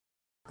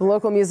The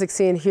local music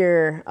scene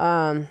here,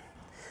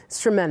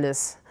 it's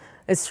tremendous.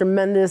 It's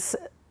tremendous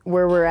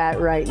where we're at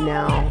right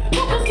now.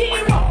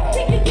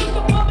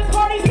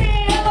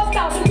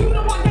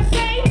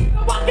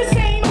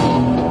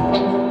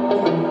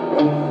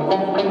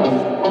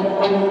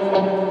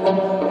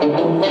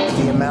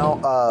 The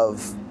amount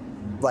of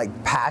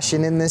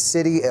passion in this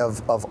city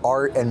of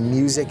art and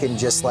music and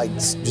just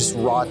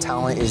raw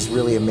talent is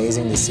really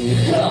amazing to see.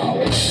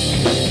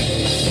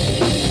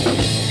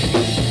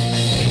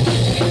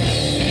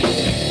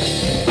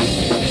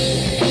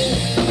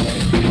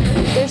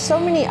 There's so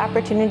many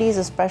opportunities,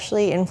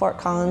 especially in Fort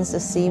Collins, to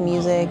see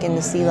music and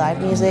to see live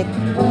music.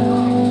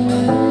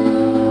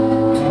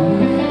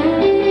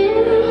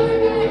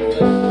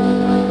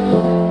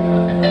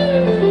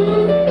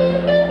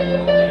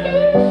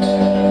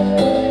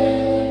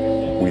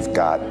 We've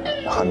got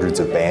hundreds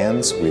of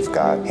bands, we've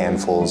got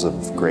handfuls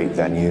of great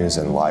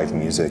venues and live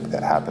music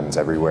that happens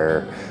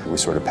everywhere. We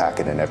sort of pack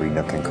it in every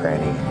nook and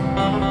cranny.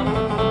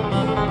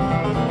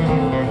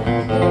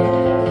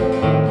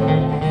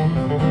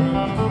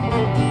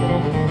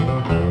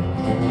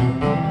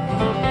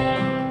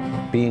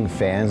 Being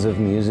fans of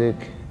music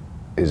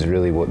is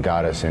really what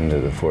got us into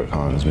the Fort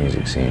Collins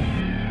music scene.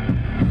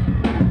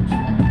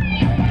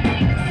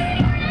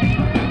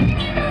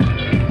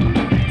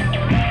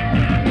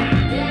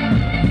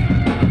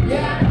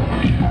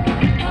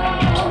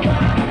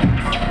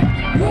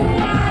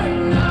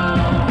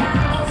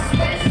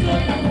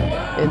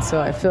 And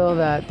so I feel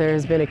that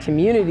there's been a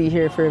community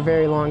here for a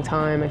very long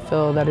time. I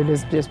feel that it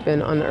has just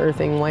been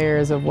unearthing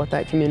layers of what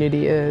that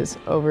community is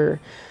over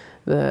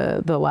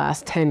the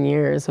last 10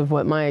 years of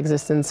what my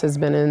existence has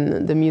been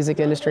in the music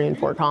industry in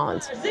Fort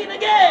Collins. Sing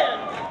again!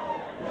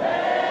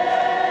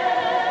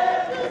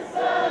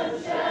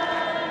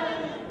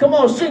 Come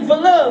on, sing for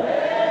love,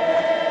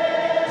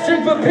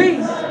 sing for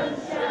peace,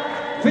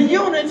 for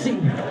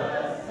unity,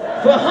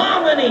 for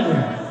harmony.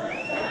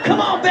 Come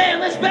on,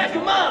 band, let's back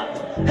them up.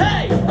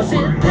 Hey, I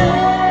said,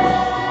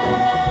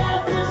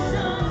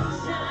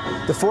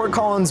 The Fort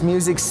Collins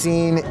music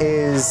scene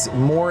is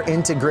more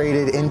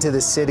integrated into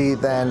the city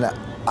than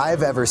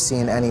I've ever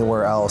seen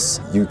anywhere else.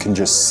 You can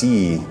just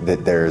see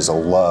that there's a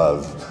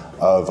love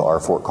of our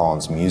Fort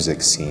Collins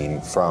music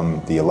scene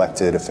from the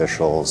elected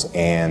officials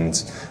and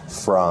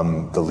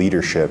from the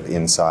leadership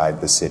inside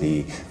the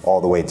city,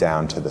 all the way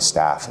down to the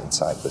staff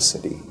inside the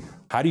city.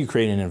 How do you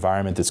create an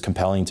environment that's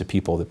compelling to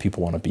people that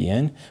people want to be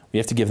in? We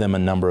have to give them a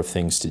number of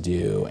things to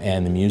do,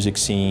 and the music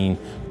scene,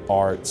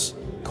 arts,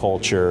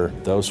 culture,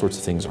 those sorts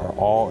of things are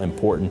all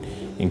important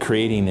in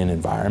creating an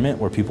environment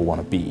where people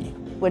want to be.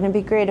 Wouldn't it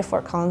be great if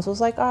Fort Collins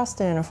was like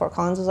Austin or Fort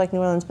Collins was like New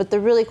Orleans? But the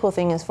really cool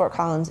thing is Fort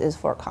Collins is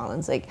Fort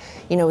Collins.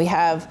 We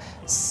have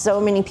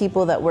so many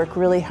people that work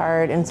really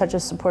hard and such a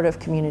supportive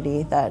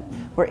community that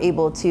we're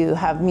able to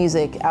have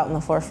music out in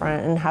the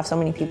forefront and have so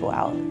many people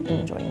out and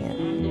enjoying it.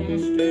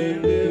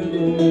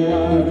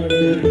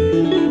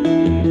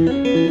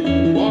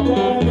 walk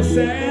on the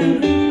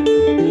sand.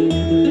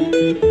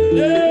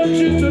 Yeah,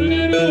 just a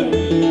little.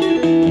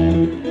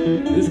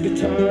 This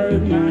guitar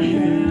in my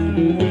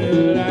hand.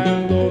 Well,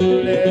 I'm gonna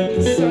let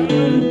the sun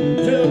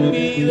tell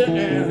me the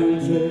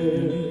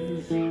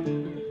answers.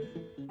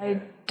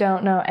 I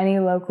don't know any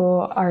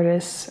local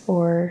artists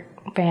or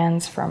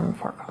bands from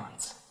Fort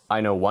Collins.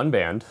 I know one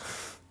band,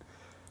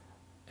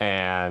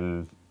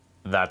 and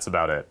that's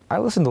about it. I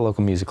listen to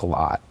local music a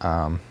lot,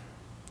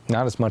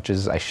 not as much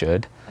as I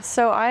should.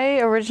 So I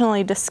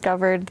originally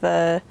discovered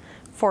the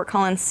Fort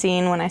Collins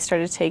scene when I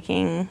started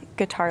taking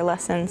guitar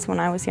lessons when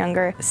I was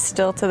younger.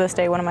 Still to this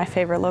day, one of my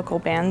favorite local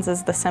bands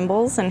is The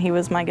Cymbals, and he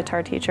was my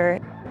guitar teacher.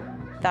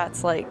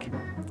 That's like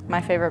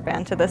my favorite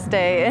band to this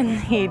day, and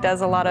he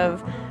does a lot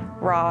of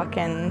rock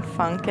and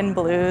funk and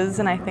blues,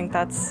 and I think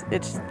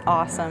it's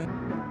awesome.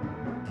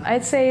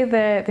 I'd say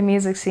that the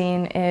music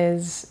scene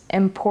is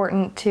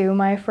important to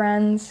my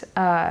friends,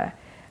 but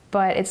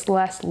it's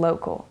less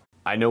local.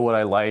 I know what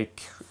I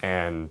like,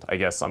 and I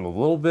guess I'm a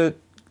little bit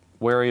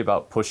wary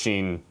about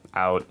pushing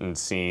out and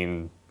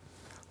seeing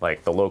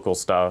like the local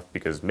stuff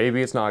because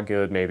maybe it's not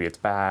good, maybe it's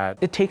bad.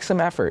 It takes some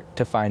effort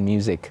to find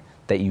music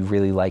that you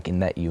really like and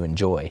that you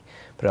enjoy,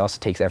 but it also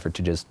takes effort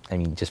to just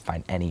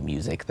find any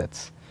music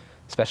that's,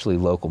 especially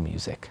local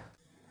music.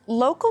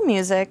 Local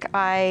music,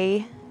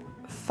 I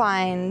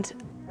find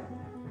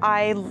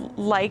I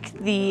like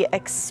the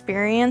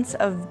experience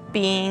of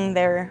being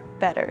there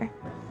better,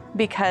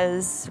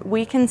 because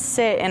we can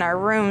sit in our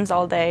rooms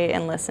all day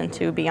and listen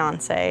to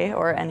Beyonce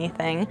or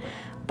anything,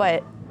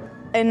 but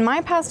in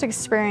my past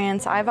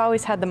experience, I've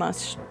always had the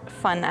most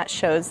fun at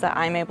shows that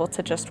I'm able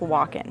to just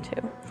walk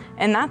into.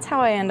 And that's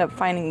how I end up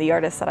finding the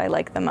artists that I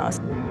like the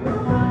most.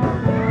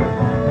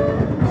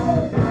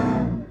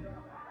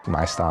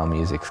 My style of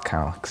music's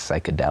kind of like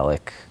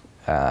psychedelic,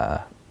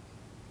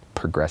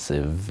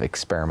 progressive,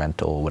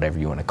 experimental, whatever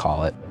you want to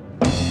call it.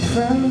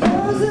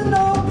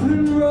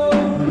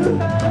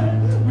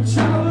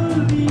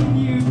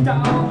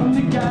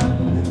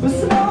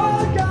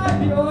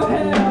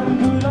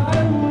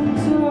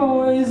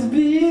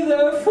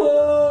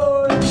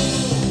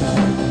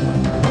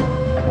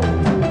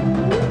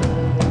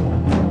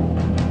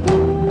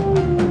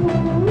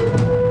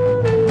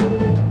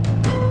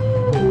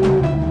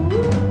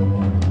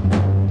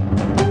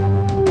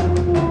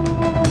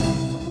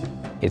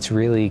 it's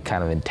really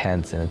kind of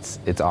intense, and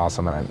it's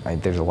awesome.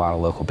 And there's a lot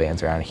of local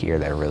bands around here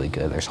that are really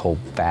good. There's Hold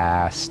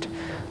Fast,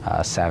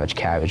 Savage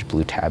Cabbage,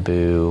 Blue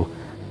Taboo.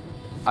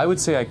 I would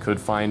say I could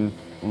find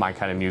my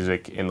kind of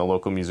music in the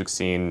local music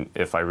scene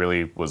if I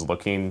really was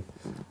looking.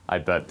 I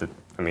bet that,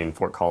 I mean,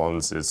 Fort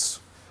Collins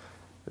it's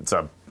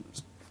a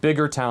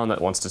bigger town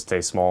that wants to stay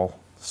small,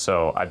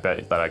 so I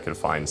bet that I could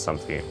find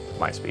something at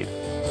my speed.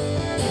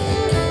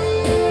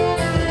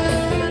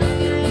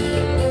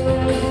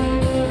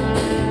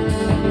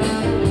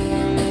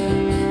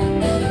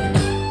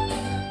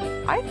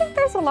 I think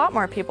there's a lot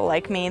more people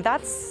like me.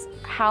 That's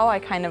how I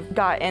kind of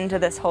got into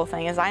this whole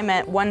thing, is I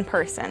met one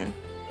person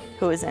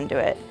who was into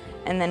it.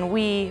 And then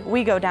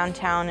we go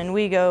downtown and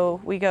we go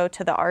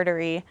to the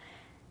Artery,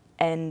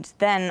 and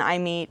then I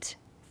meet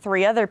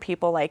 3 other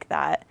people like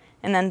that,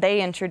 and then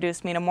they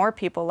introduce me to more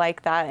people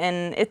like that,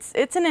 and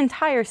it's an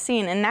entire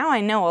scene. And now I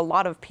know a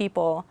lot of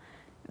people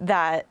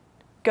that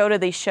go to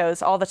these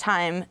shows all the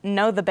time,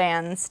 know the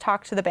bands,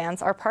 talk to the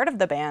bands, are part of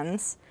the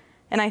bands,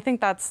 and I think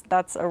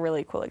that's a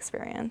really cool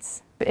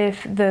experience.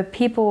 If the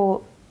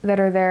people that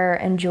are there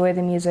enjoy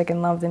the music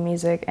and love the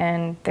music,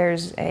 and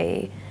there's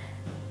a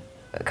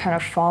kind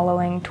of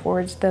following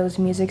towards those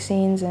music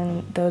scenes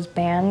and those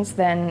bands,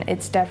 then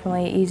it's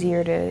definitely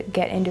easier to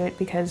get into it,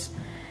 because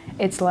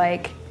it's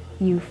like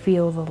you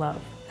feel the love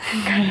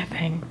kind of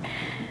thing.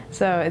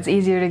 So it's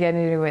easier to get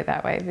into it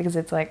that way, because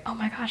it's like, oh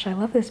my gosh, I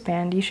love this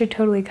band, you should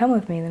totally come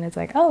with me. Then it's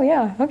like, oh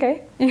yeah,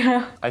 okay, you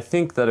know. I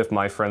think that if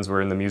my friends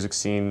were in the music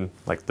scene,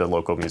 like the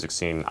local music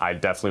scene, I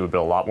definitely would be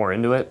a lot more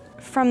into it.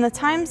 From the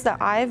times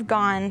that I've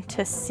gone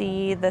to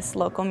see this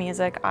local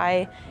music,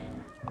 I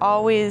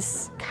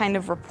always kind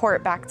of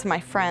report back to my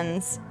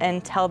friends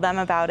and tell them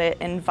about it,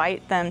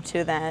 invite them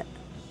to that,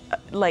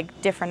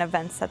 like different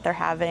events that they're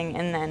having,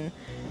 and then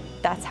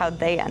that's how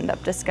they end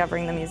up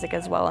discovering the music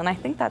as well. And I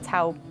think that's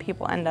how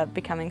people end up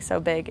becoming so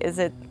big, is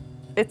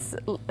it's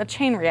a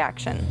chain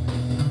reaction.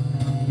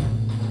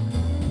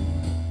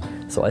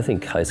 So I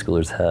think high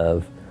schoolers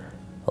have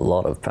a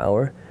lot of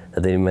power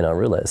that they may not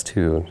realize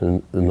too,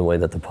 in the way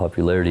that the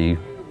popularity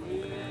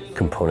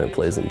component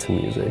plays into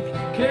music.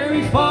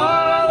 Carry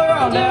farther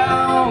on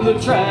down the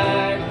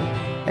track.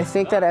 I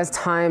think that as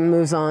time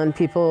moves on,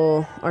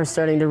 people are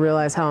starting to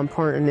realize how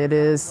important it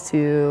is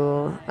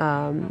to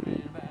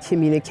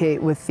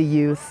communicate with the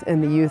youth,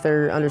 and the youth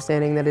are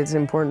understanding that it's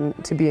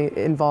important to be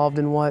involved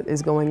in what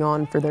is going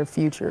on for their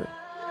future.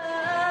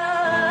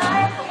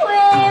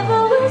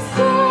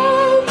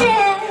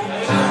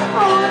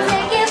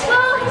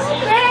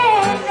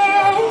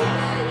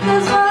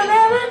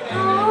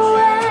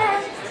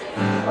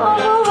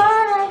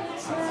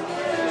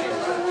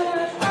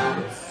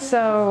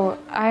 So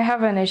I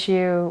have an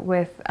issue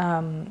with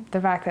the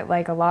fact that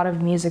like a lot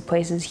of music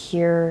places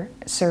here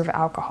serve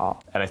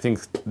alcohol. And I think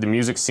the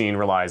music scene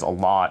relies a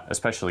lot,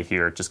 especially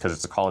here, just because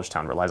it's a college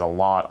town, relies a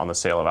lot on the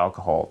sale of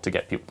alcohol to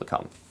get people to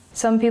come.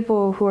 Some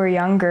people who are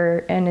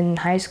younger and in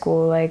high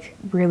school like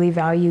really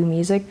value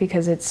music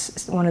because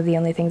it's one of the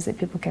only things that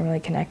people can really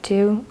connect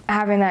to.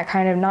 Having that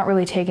kind of not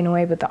really taken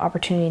away, but the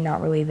opportunity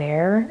not really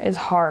there is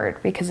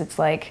hard, because it's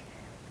like,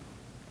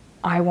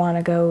 I want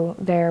to go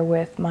there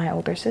with my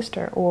older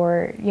sister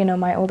or, you know,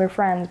 my older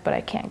friends, but I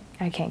can't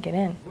get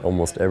in.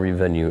 Almost every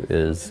venue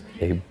is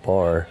a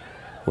bar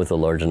with a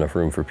large enough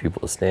room for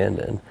people to stand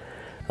in.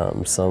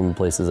 Some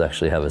places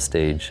actually have a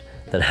stage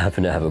that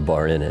happen to have a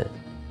bar in it.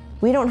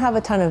 We don't have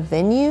a ton of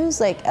venues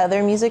like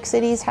other music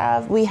cities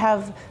have. We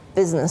have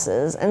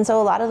businesses, and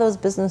so a lot of those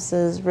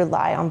businesses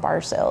rely on bar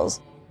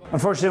sales.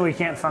 Unfortunately, we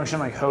can't function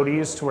like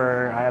Hodeys, to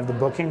where I have the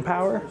booking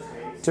power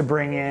to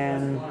bring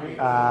in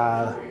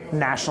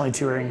nationally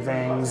touring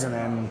things and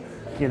then,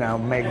 you know,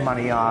 make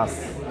money off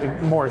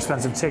more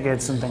expensive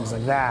tickets and things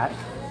like that.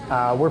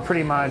 We're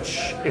pretty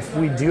much, if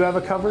we do have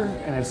a cover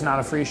and it's not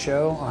a free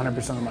show, 100%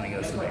 of the money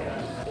goes to the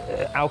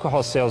band.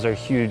 Alcohol sales are a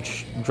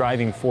huge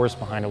driving force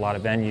behind a lot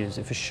of venues.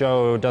 If a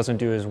show doesn't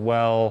do as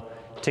well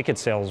ticket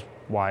sales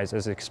wise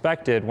as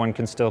expected, one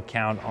can still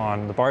count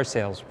on the bar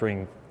sales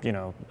being, you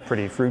know,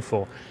 pretty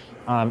fruitful.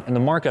 And the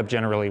markup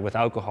generally with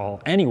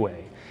alcohol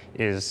anyway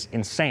is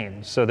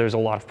insane, so there's a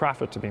lot of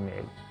profit to be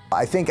made.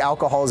 I think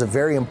alcohol is a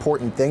very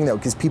important thing though,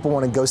 because people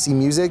want to go see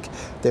music,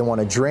 they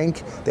want to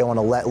drink, they want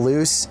to let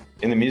loose.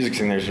 In the music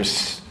scene, there's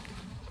just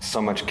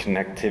so much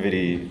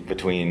connectivity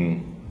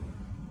between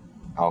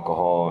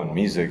alcohol and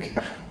music.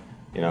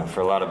 You know,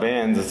 for a lot of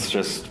bands, it's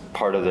just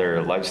part of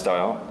their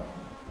lifestyle.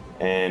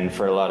 And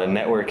for a lot of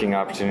networking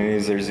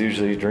opportunities, there's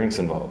usually drinks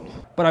involved.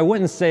 But I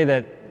wouldn't say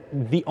that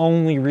the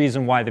only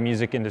reason why the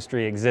music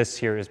industry exists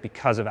here is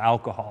because of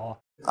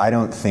alcohol. I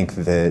don't think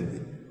that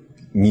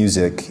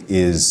music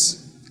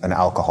is an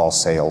alcohol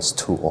sales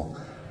tool.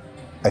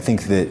 I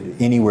think that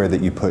anywhere that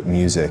you put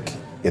music,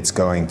 it's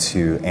going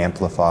to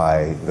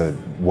amplify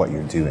what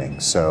you're doing.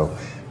 So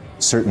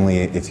certainly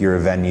if you're a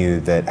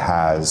venue that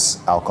has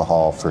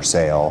alcohol for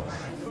sale,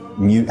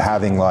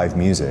 having live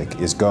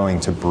music is going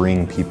to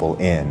bring people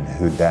in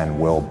who then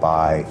will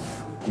buy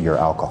your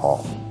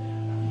alcohol.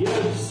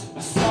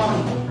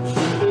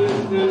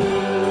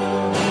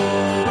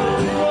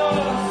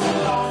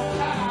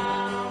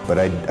 but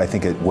I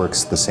think it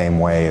works the same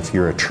way if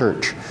you're a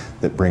church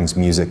that brings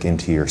music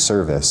into your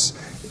service.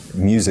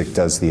 Music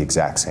does the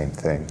exact same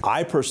thing.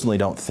 I personally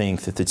don't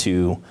think that the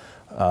two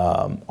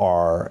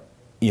are,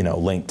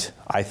 linked.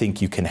 I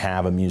think you can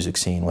have a music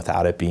scene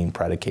without it being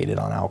predicated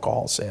on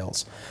alcohol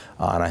sales,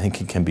 and I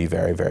think it can be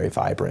very, very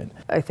vibrant.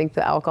 I think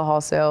the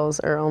alcohol sales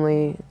are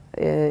only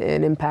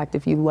an impact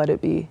if you let it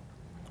be.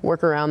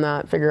 Work around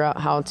that, figure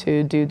out how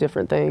to do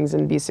different things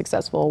and be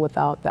successful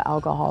without the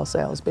alcohol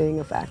sales being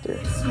a factor.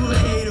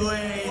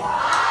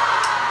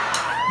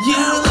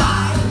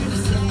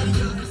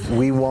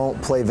 We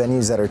won't play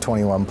venues that are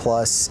 21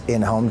 plus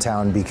in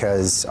hometown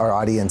because our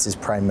audience is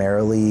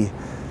primarily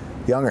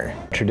younger.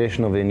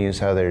 Traditional venues,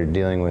 how they're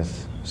dealing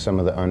with some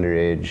of the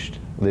underage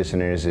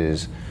listeners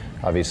is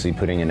obviously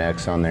putting an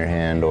X on their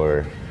hand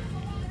or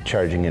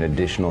charging an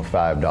additional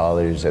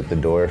 $5 at the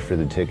door for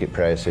the ticket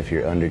price if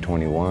you're under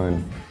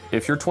 21.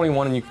 If you're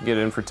 21 and you can get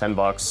in for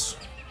 $10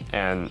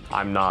 and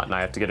I'm not and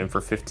I have to get in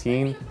for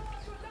 15,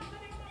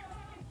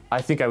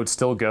 I think I would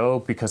still go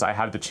because I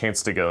have the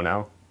chance to go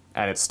now.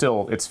 And it's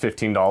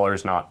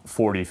 $15, not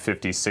 $40,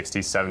 $50,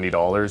 $60,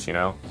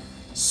 $70,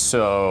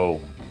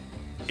 So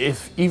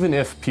even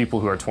if people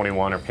who are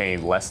 21 are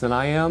paying less than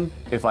I am,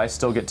 if I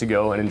still get to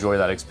go and enjoy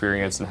that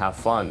experience and have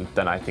fun,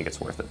 then I think it's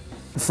worth it.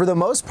 For the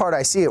most part,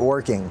 I see it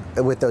working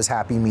with those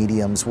happy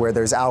mediums where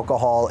there's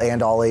alcohol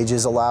and all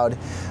ages allowed.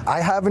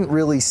 I haven't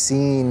really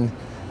seen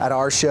at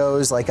our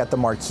shows, like at the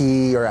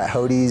Marquee or at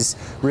Hody's,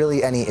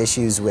 really any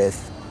issues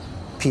with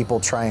people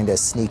trying to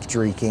sneak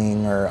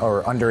drinking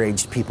or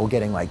underage people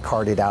getting like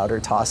carted out or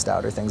tossed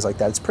out or things like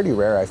that. It's pretty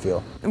rare, I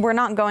feel. We're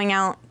not going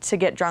out to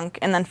get drunk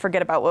and then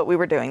forget about what we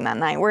were doing that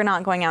night. We're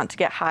not going out to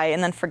get high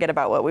and then forget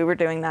about what we were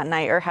doing that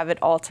night or have it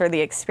alter the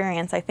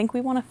experience. I think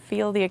we want to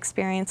feel the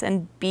experience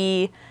and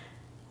be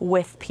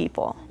with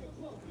people.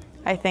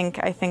 I think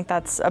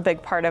that's a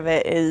big part of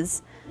it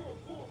is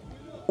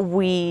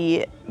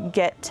we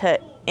get to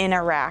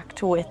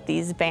interact with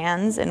these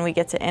bands and we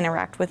get to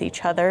interact with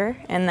each other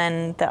and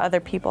then the other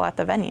people at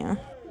the venue.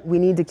 We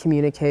need to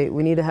communicate.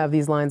 We need to have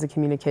these lines of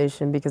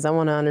communication because I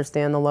want to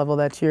understand the level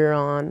that you're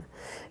on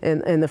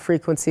and the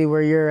frequency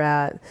where you're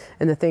at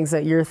and the things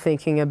that you're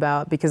thinking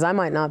about because I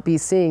might not be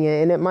seeing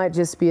it and it might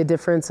just be a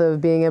difference of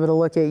being able to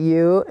look at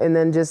you and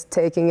then just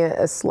taking it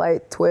a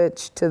slight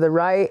twitch to the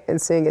right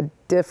and seeing a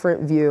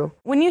different view.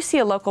 When you see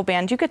a local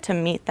band, you get to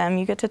meet them,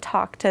 you get to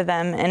talk to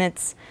them, and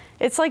it's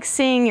like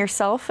seeing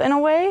yourself in a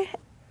way.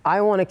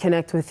 I want to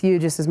connect with you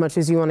just as much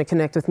as you want to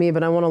connect with me,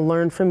 but I want to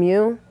learn from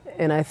you.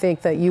 And I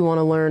think that you want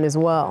to learn as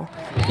well.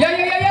 Yo,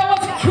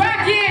 what's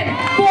cracking,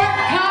 Fort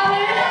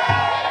Collins?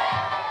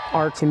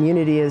 Our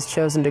community has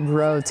chosen to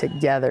grow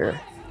together,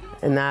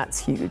 and that's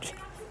huge.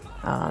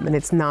 And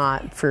it's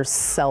not for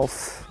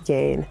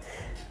self-gain.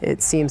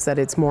 It seems that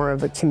it's more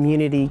of a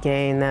community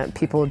gain that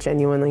people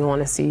genuinely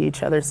want to see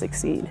each other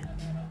succeed.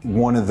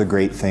 One of the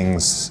great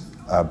things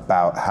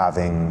about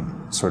having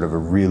sort of a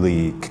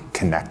really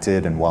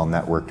connected and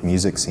well-networked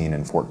music scene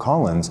in Fort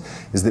Collins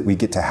is that we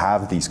get to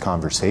have these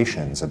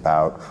conversations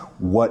about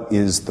what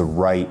is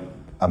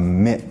a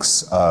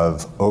mix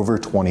of over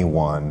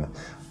 21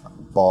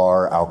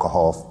 bar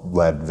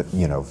alcohol-led,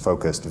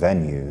 focused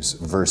venues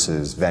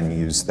versus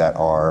venues that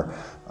are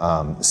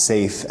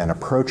safe and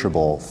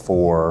approachable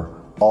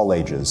for all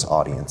ages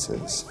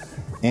audiences.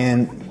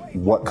 And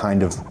what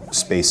kind of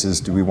spaces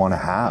do we want to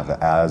have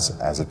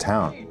as a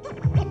town?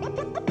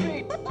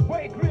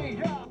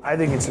 I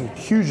think it's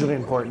hugely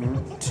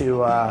important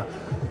to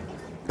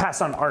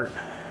pass on art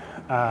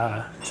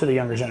to the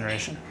younger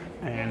generation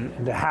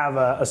and to have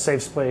a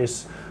safe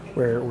space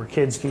where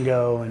kids can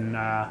go and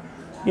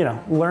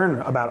learn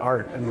about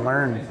art and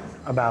learn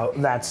about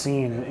that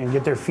scene and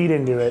get their feet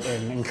into it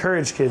and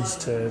encourage kids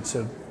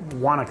to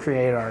want to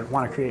create art,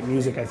 want to create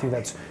music. I think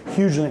that's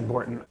hugely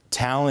important.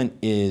 Talent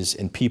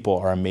and people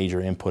are a major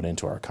input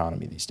into our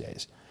economy these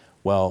days.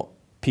 Well,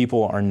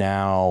 people are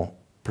now,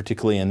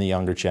 particularly in the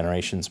younger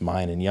generations,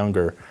 mine and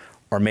younger,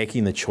 are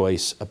making the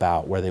choice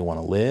about where they want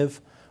to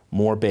live,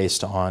 more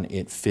based on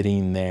it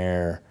fitting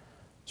their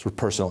sort of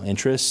personal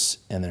interests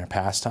and their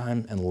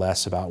pastime, and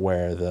less about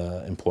where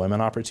the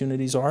employment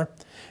opportunities are.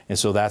 And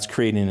so that's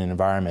creating an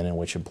environment in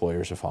which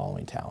employers are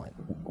following talent.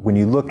 When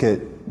you look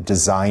at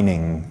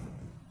designing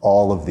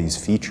all of these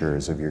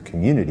features of your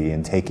community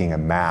and taking a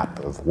map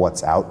of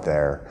what's out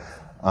there,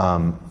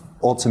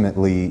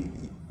 ultimately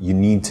you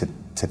need to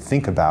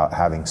think about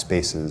having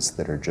spaces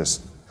that are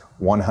just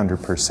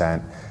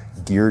 100%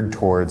 geared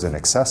towards and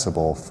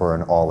accessible for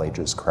an all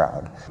ages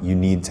crowd. You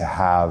need to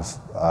have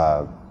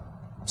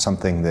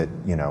something that,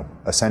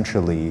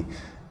 essentially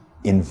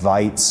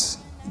invites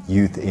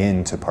youth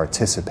in to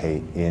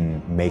participate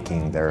in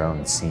making their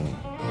own scene.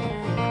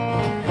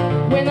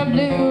 When the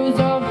blues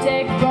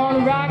overtake,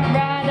 gonna rock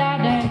right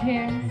out of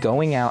here.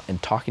 Going out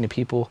and talking to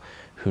people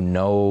who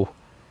know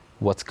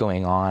what's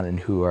going on and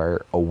who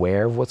are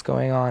aware of what's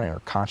going on and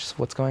are conscious of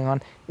what's going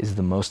on is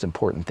the most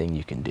important thing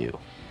you can do.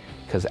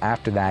 Because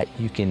after that,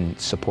 you can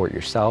support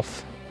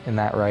yourself in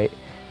that right,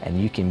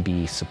 and you can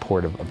be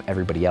supportive of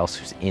everybody else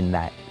who's in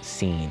that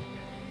scene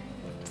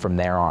from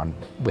there on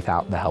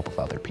without the help of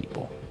other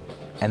people.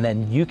 And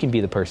then you can be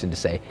the person to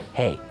say,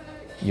 hey,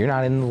 you're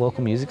not in the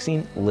local music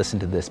scene, listen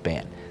to this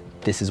band.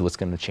 This is what's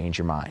going to change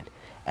your mind.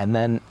 And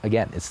then,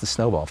 again, it's the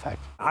snowball effect.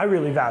 I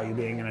really value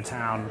being in a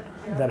town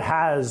that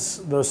has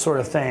those sort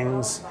of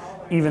things,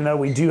 even though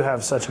we do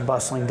have such a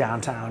bustling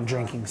downtown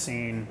drinking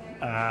scene,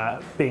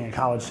 being a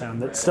college town,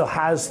 that still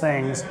has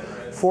things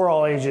for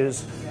all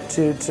ages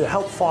to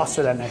help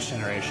foster that next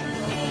generation.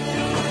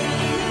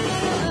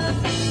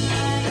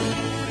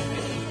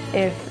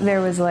 If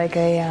there was like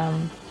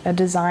a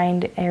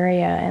designed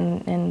area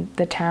in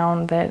the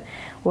town that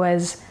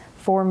was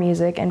for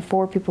music and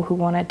for people who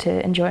wanted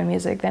to enjoy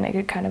music, then it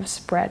could kind of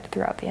spread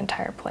throughout the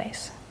entire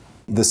place.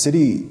 The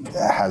city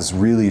has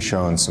really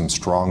shown some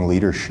strong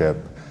leadership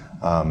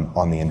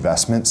on the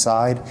investment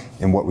side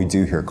in what we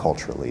do here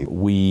culturally.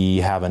 We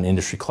have an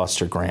industry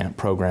cluster grant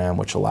program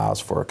which allows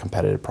for a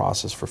competitive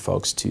process for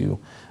folks to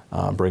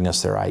bring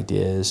us their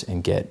ideas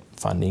and get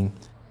funding.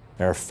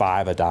 There are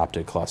 5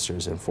 adopted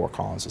clusters in Fort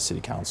Collins the City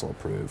Council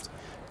approved.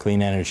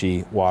 Clean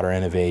energy, water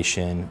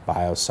innovation,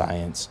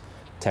 bioscience,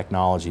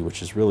 technology,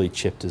 which is really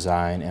chip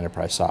design,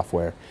 enterprise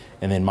software,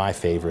 and then my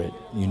favorite,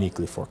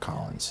 uniquely Fort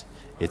Collins.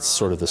 It's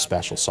sort of the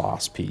special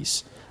sauce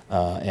piece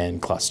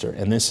and cluster.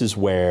 And this is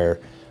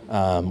where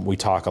we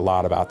talk a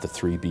lot about the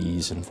 3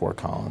 Bs in Fort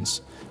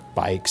Collins: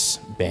 bikes,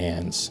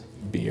 bands,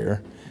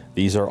 beer.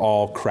 These are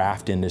all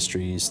craft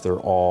industries. They're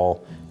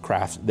all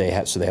craft.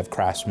 So they have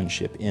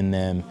craftsmanship in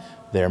them.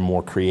 They're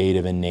more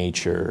creative in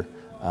nature,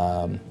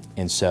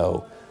 and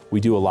so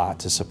we do a lot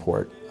to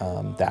support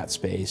that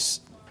space.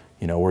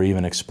 You know, we're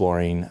even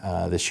exploring,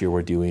 this year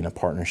we're doing a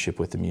partnership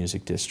with the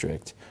Music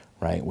District,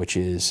 right, which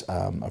is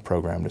a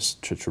program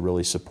to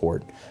really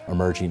support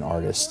emerging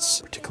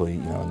artists, particularly,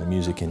 you know, in the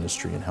music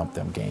industry, and help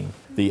them gain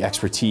the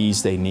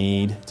expertise they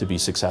need to be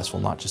successful,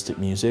 not just at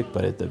music,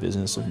 but at the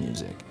business of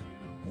music.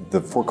 The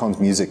Fort Collins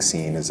music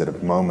scene is at a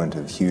moment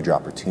of huge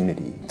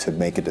opportunity to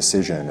make a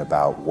decision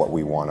about what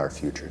we want our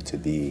future to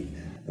be.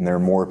 And there are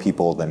more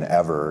people than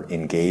ever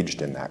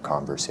engaged in that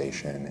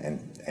conversation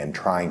and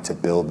trying to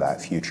build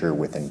that future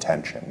with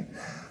intention.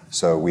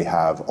 So we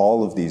have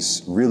all of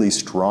these really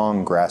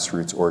strong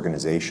grassroots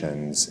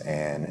organizations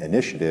and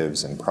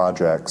initiatives and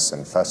projects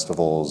and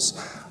festivals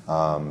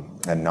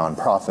and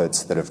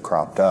nonprofits that have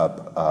cropped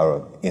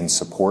up in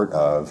support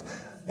of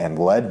and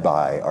led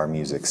by our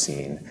music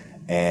scene.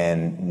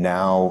 And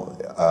now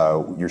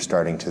you're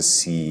starting to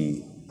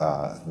see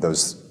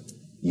those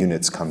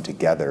units come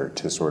together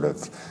to sort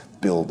of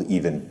build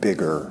even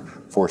bigger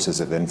forces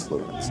of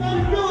influence.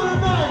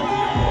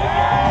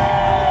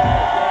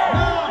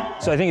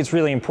 So I think it's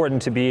really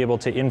important to be able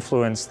to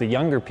influence the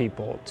younger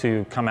people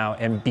to come out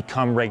and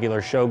become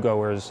regular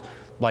showgoers,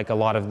 like a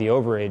lot of the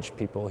overage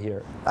people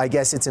here. I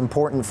guess it's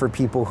important for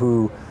people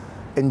who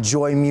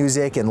enjoy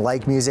music and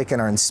like music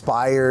and are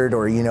inspired,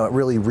 or, you know, it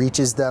really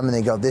reaches them and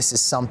they go, this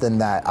is something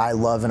that I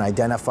love and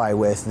identify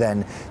with,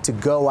 then to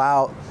go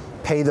out,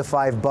 pay the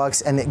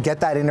 $5 and get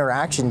that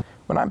interaction.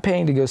 When I'm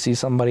paying to go see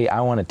somebody,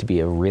 I want it to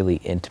be a really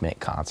intimate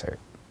concert.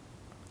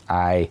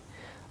 I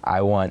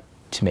want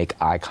to make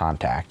eye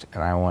contact,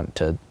 and I want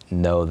to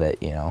know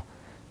that, you know,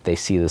 they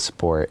see the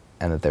support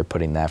and that they're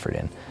putting the effort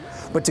in.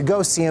 But to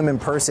go see them in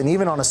person,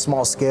 even on a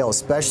small scale,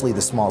 especially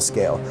the small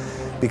scale,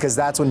 because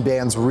that's when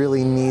bands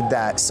really need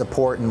that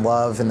support and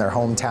love in their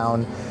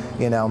hometown,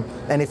 you know.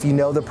 And if you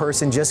know the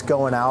person, just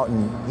going out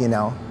and, you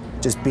know,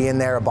 just being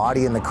there, a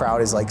body in the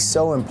crowd is like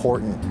so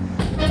important.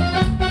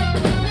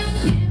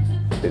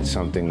 It's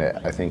something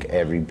that I think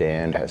every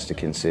band has to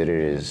consider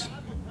is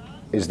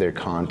their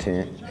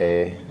content,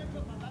 A,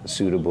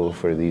 suitable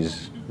for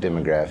these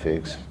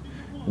demographics?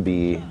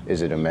 B,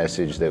 is it a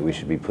message that we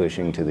should be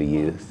pushing to the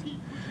youth?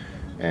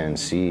 And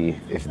C,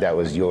 if that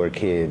was your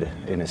kid,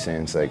 in a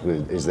sense, like,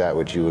 is that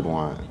what you would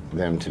want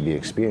them to be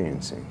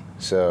experiencing?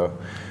 So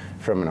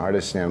from an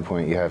artist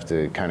standpoint, you have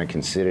to kind of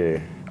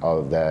consider all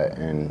of that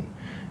and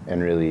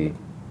really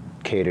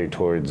cater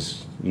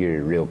towards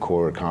your real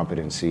core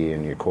competency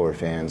and your core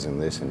fans and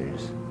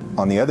listeners.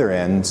 On the other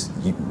end,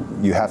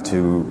 you have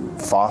to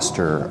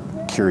foster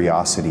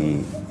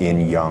curiosity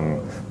in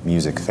young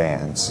music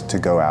fans to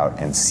go out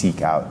and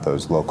seek out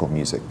those local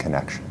music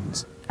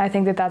connections. I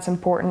think that that's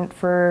important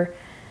for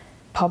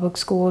public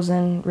schools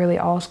and really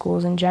all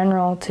schools in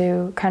general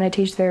to kind of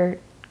teach their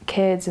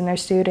kids and their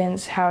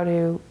students how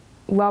to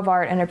love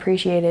art and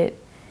appreciate it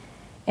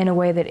in a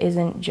way that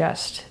isn't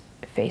just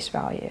face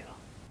value.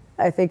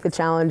 I think the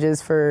challenge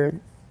is for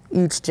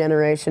each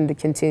generation to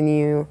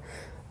continue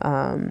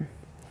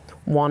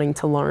wanting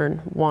to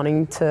learn,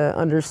 wanting to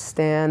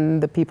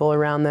understand the people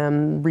around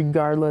them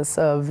regardless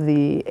of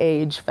the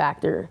age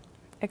factor.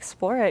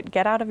 Explore it,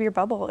 get out of your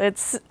bubble.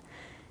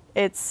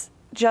 It's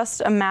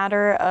just a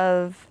matter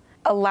of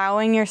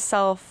allowing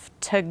yourself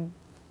to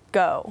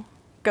go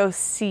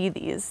see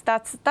these.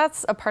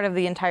 That's a part of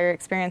the entire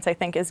experience, I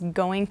think, is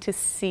going to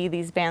see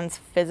these bands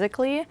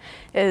physically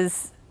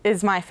is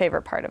my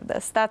favorite part of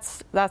this.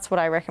 That's what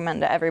I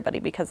recommend to everybody,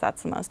 because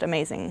that's the most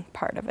amazing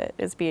part of it,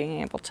 is being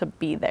able to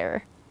be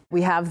there.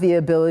 We have the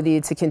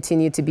ability to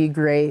continue to be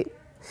great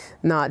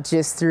not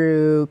just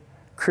through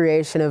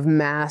creation of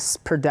mass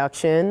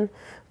production,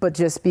 but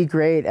just be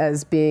great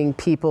as being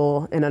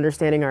people and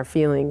understanding our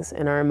feelings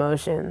and our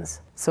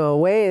emotions. So a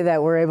way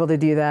that we're able to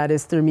do that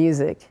is through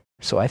music.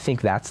 So I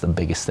think that's the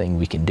biggest thing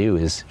we can do,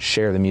 is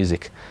share the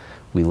music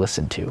we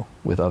listen to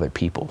with other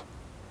people,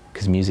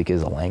 because music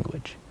is a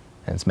language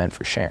and it's meant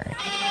for sharing.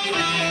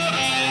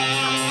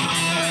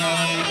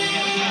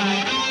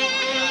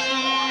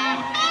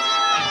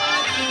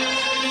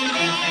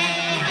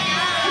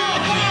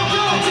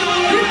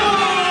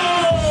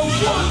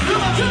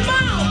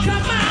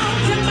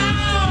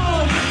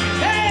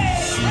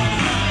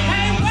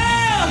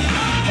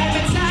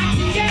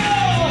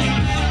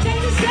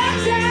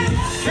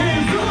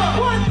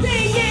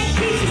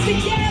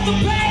 Together,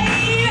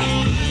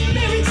 babe.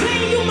 Mary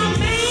Jane, you my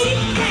main.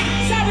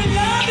 Sorry,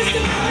 love is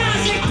the